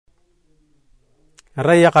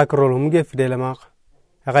raya ka krol humge fidele mak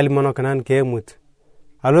akali mono kanan ke Emut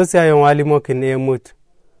alosi ayon walimo kin Emut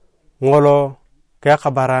Ngolo ke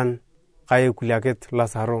Kabaran ka Ekuliakit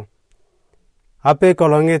Lasaro ape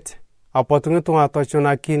kolongit apotungi tunga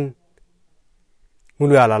tochonakin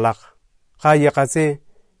mulu alalak ka yakase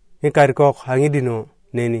ikarikok hangidino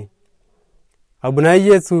neni abuna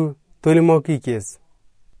Yesu tolimo kikes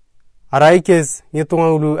araikes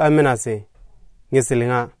ngitunga ulu amenase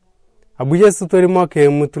ngisilinga abu Yesu tolimo ke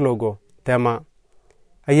Emut logo tema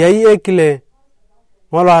ayayi ekile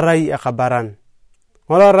Ngolo arai Kabaran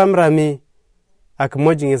Ngolo ramrami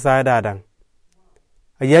akmoji ngisa dadang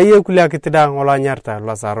ayayi Ekuliakit da Ngolo anyarta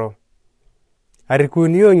Lasaro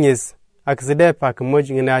arikuniyo nyes aksidep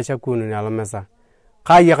akmoji ngina ashakunu ni alamesa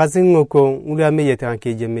ka yakasi ngoko ulu ameyete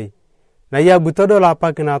ankejeme na ya butodo la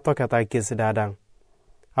pakina tokata kesi dadang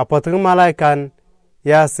apotung malaikan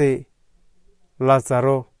yasi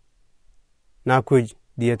Lasaro na kuj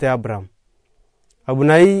diyete Abraham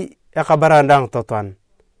abunai Kabaran dang totuan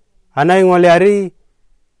anai ngole ari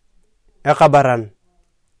Kabaran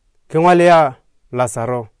ke ngole ya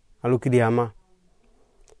Lasaro alukidiyama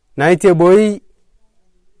na ite boy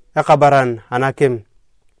Kabaran anakem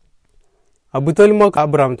abutolimo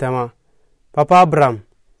Abraham tema papa Abraham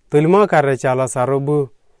tolimo karecha Lasaro bu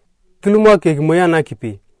kilumo ke moya na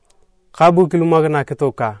kipi kabu kilumo na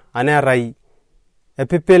ketoka ane rai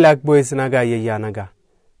epepelak boy sinaga yeyanaga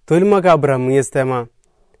tolimo Abraham yestema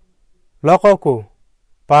lokoko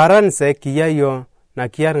paran se kiyayo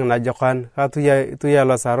na kiyar na jokan ka tuya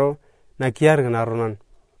Lasaro na kiyar na ronan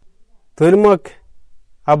tolimo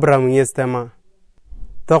Abraham yestema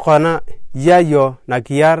tokona yayo na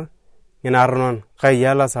kiyar na ronan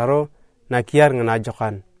kaya Lasaro na kiyar na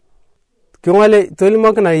jokan kingole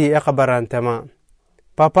tolimo na yi Kabaran tema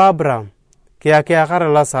papa Abraham kaya kara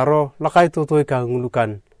Lasaro lakai totoy ka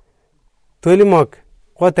ngulukan tolimo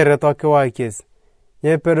ko tereto ke waikes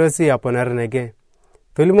nye pedosi aponernege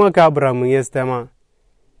tolimo Abraham yestema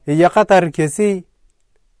yakatar kesi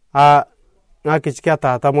a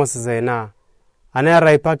ngakichkata tamos zaina ane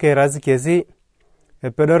raipa ke razi kesi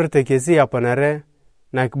pedorte kesi aponere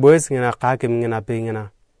na kboes ngina kakem ngina pengina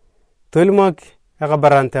tolimo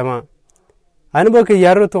Kabaran tema anbo ke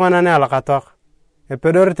yaro tungana ne alakatok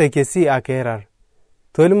pedorte kesi akerar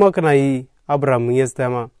tolimo na yi Abraham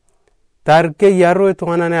yestema tar ke yaro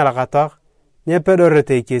tungana ne alakatok nye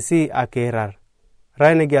pedorte kesi akerar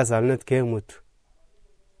raine gyasal net ke Emut